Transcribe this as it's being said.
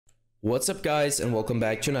What's up guys, and welcome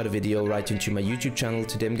back to another video right into my YouTube channel.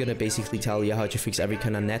 Today I'm gonna basically tell you how to fix every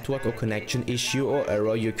kind of network or connection issue or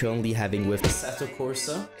error you're currently having with Assetto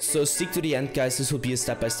Corsa. So stick to the end guys, this will be a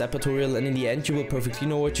step-by-step tutorial, and in the end you will perfectly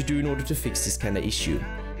know what to do in order to fix this kind of issue.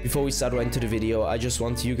 Before we start right into the video, I just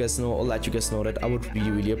want you guys know or let you guys know that I would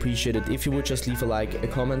really appreciate it if you would just leave a like, a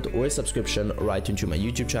comment or a subscription right into my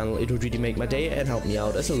YouTube channel. It would really make my day and help me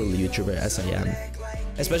out as a little YouTuber as I am.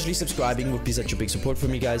 Especially subscribing would be such a big support for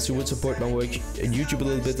me guys. You would support my work on YouTube a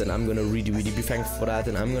little bit, and I'm gonna really be thankful for that,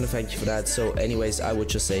 and I'm gonna thank you for that. So anyways, I would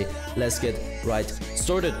just say let's get right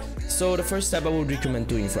started. So the first step I would recommend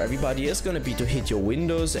doing for everybody is gonna be to hit your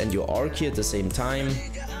Windows and your R key at the same time.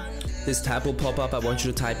 This tab will pop up. I want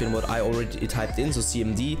you to type in what I already typed in, so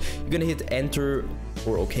CMD. You're gonna hit enter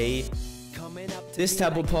or OK. This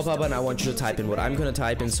tab will pop up and I want you to type in what I'm gonna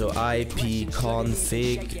type in, so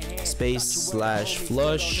ipconfig space/flush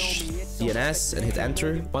DNS and hit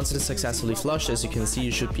enter. Once it is successfully flushed, as you can see,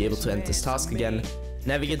 you should be able to end this task again.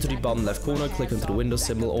 Navigate to the bottom left corner, click onto the Windows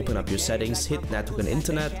symbol, open up your settings, hit network and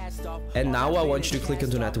internet. And now I want you to click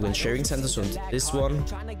onto network and sharing center, so this one.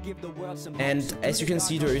 And as you can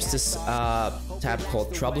see, there is this tab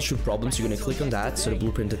called troubleshoot problems. You're gonna click on that, so the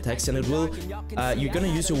blueprinted text, and it will you're gonna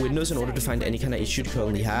use your Windows in order to find any kind of issue you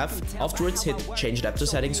currently have. Afterwards, hit change adapter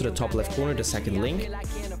settings, so the top left corner, the second link.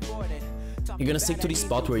 You're gonna stick to the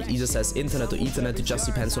spot where it either says internet or ethernet. It just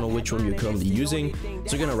depends on which one you're currently using.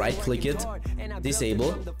 So you're gonna right click it,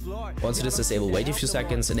 disable. Once it is disabled, wait a few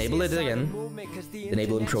seconds, enable it again. The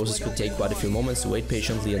enabling process could take quite a few moments, so wait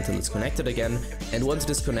patiently until it's connected again. And once it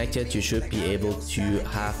is connected, you should be able to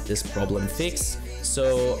have this problem fixed.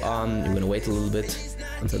 So you're gonna wait a little bit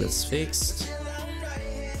until it's fixed.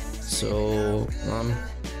 So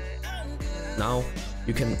now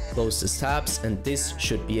you can close these tabs, and this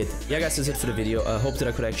should be it. Yeah guys, that's it for the video. I hope that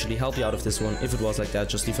I could actually help you out of this one. If it was like that,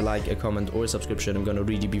 just leave a like, a comment or a subscription. I'm gonna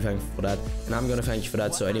really be thankful for that, and I'm gonna thank you for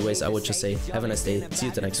that. So anyways, I would just say have a nice day, see you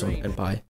at the next one, and bye.